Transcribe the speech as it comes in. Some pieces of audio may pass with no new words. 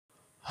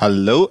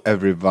Hello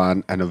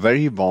everyone and a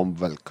very warm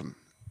welcome.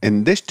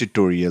 In this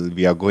tutorial,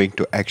 we are going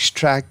to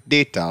extract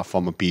data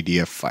from a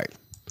PDF file.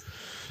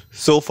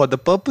 So for the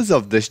purpose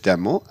of this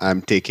demo,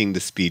 I'm taking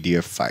this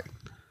PDF file.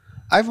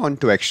 I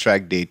want to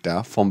extract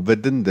data from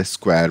within this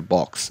square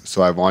box.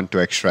 So I want to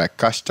extract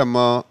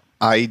customer,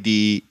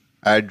 ID,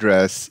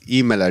 address,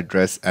 email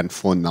address, and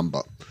phone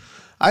number.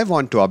 I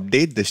want to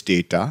update this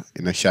data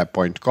in a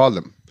SharePoint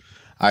column.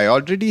 I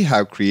already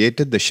have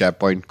created the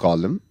SharePoint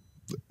column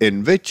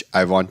in which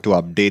I want to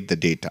update the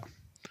data.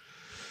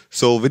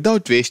 So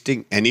without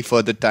wasting any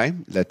further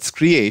time, let's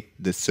create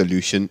this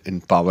solution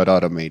in Power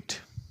Automate.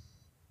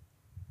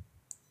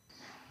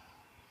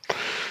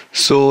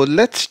 So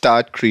let's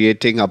start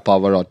creating a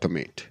Power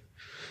Automate.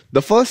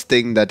 The first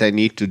thing that I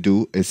need to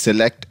do is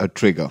select a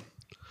trigger.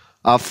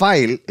 Our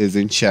file is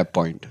in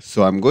SharePoint.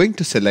 So I'm going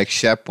to select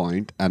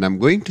SharePoint and I'm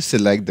going to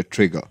select the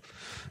trigger.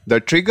 The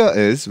trigger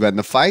is when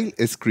the file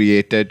is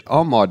created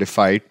or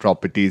modified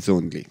properties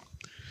only.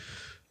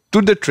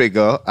 To the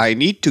trigger, I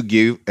need to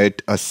give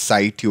it a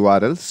site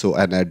URL, so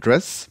an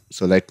address.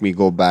 So let me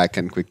go back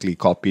and quickly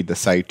copy the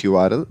site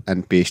URL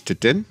and paste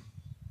it in.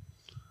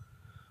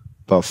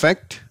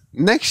 Perfect.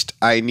 Next,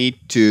 I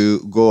need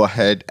to go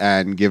ahead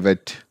and give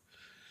it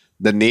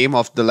the name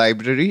of the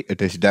library.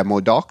 It is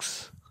demo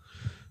docs.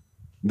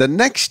 The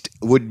next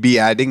would be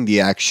adding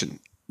the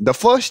action. The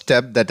first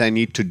step that I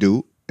need to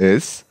do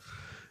is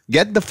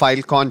get the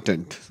file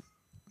content.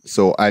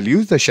 So I'll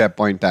use the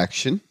SharePoint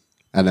action.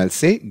 And I'll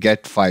say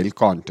get file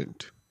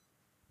content.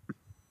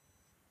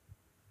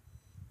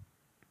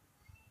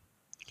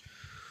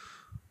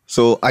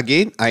 So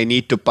again, I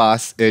need to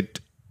pass it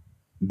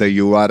the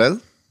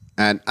URL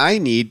and I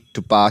need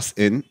to pass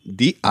in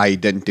the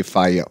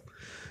identifier.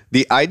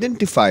 The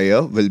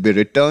identifier will be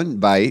returned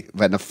by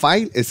when a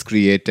file is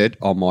created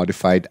or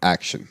modified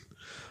action.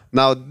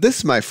 Now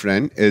this, my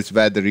friend, is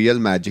where the real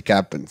magic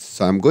happens.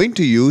 So I'm going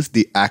to use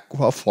the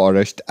aqua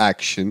forest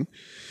action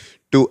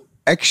to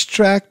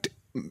extract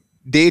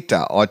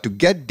data or to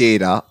get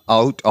data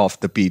out of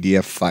the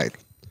PDF file.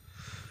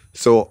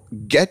 So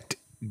get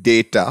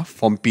data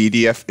from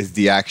PDF is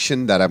the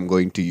action that I'm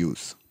going to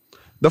use.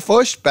 The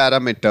first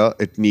parameter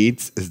it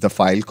needs is the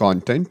file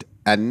content,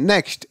 and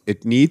next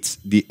it needs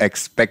the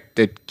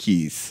expected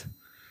keys.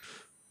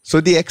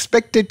 So the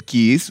expected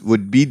keys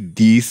would be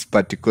these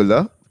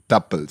particular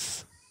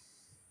tuples.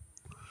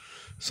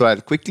 So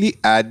I'll quickly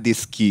add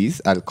these keys.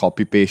 I'll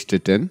copy paste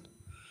it in.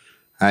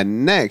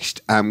 And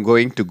next, I'm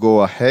going to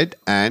go ahead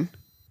and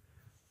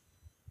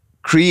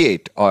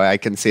create, or I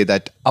can say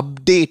that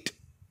update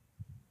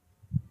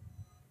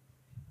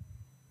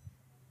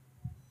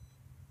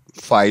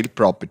file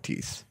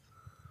properties.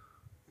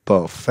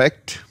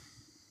 Perfect.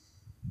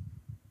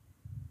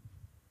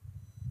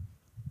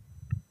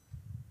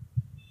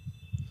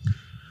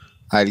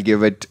 I'll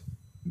give it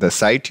the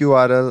site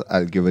URL,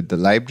 I'll give it the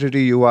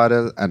library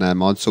URL, and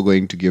I'm also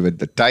going to give it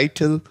the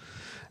title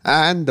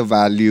and the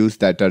values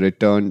that are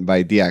returned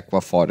by the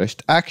aqua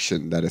forest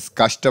action, that is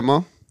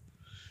customer,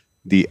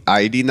 the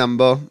ID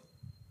number,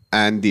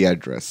 and the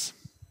address.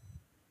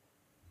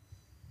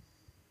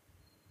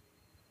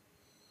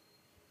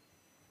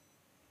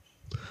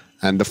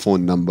 And the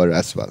phone number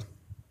as well.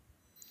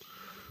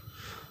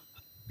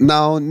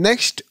 Now,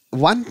 next,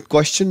 one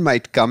question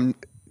might come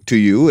to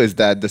you is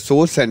that the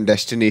source and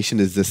destination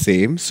is the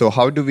same. So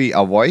how do we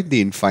avoid the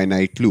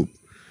infinite loop?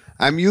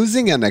 I'm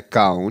using an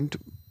account,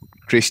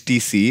 Christy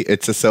C.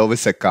 It's a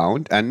service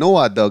account and no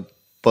other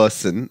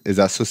person is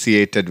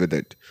associated with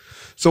it.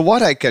 So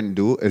what I can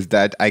do is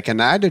that I can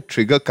add a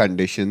trigger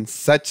condition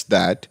such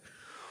that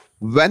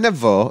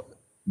whenever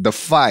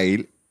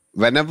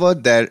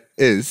there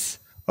is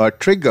a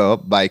trigger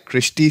by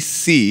Christy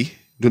C,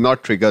 do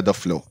not trigger the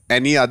flow.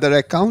 Any other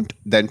account,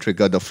 then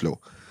trigger the flow.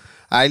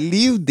 I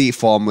leave the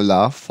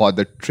formula for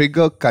the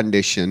trigger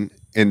condition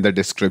in the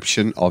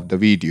description of the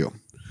video.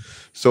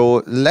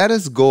 So let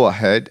us go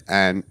ahead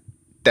and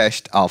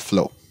test our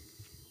flow.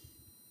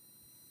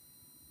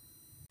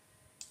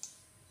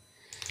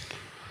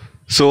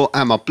 So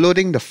I'm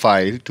uploading the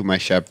file to my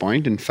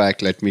SharePoint. In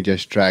fact, let me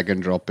just drag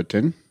and drop it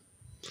in.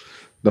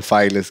 The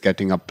file is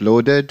getting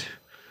uploaded.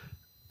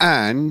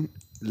 And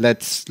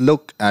let's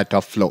look at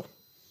our flow.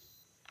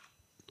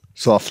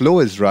 So our flow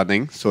is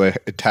running. So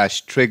it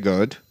has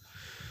triggered.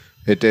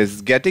 It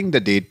is getting the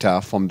data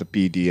from the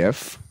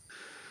PDF.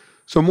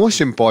 So most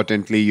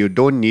importantly, you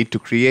don't need to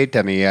create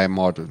an AI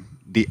model.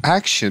 The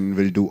action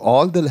will do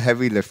all the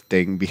heavy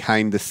lifting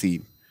behind the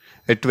scene.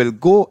 It will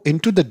go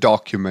into the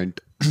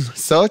document,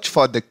 search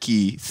for the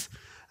keys,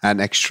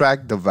 and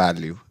extract the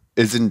value.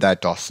 Isn't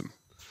that awesome?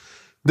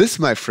 This,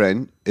 my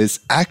friend, is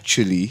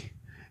actually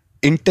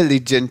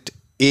intelligent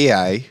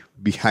AI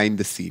behind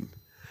the scene.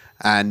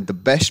 And the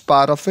best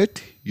part of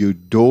it, you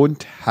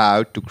don't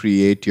have to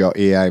create your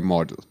AI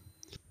model.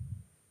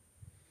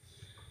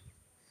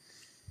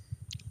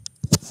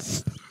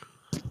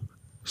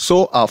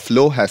 So our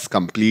flow has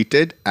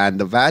completed and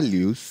the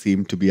values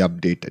seem to be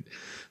updated.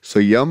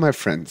 So here, my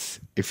friends,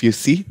 if you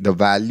see, the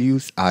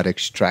values are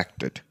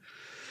extracted.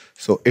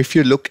 So if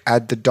you look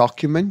at the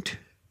document,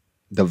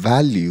 the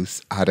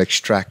values are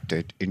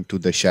extracted into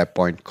the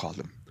SharePoint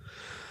column.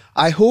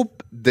 I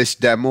hope this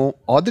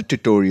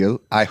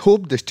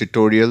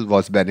tutorial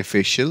was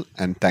beneficial,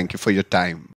 and thank you for your time.